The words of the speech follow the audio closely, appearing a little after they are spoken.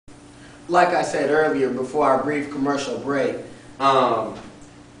like I said earlier before our brief commercial break,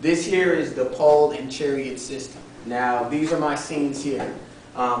 this here is the pole and chariot system. Now, these are my scenes here.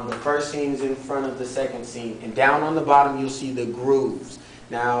 The first scene is in front of the second scene, and down on the bottom you'll see the grooves.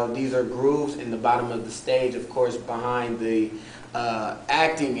 Now, these are grooves in the bottom of the stage, of course, behind the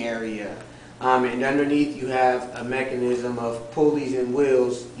acting area. And underneath you have a mechanism of pulleys and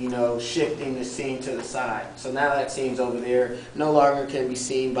wheels, you know, shifting the scene to the side. So now that scene's over there, no longer can be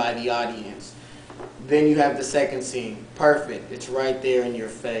seen by the audience. Then you have the second scene. Perfect. It's right there in your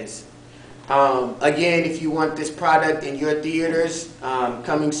face. Again, if you want this product in your theaters,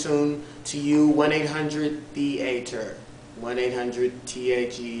 coming soon to you, 1-800-THEATER.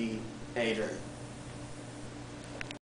 1-800-THEATER.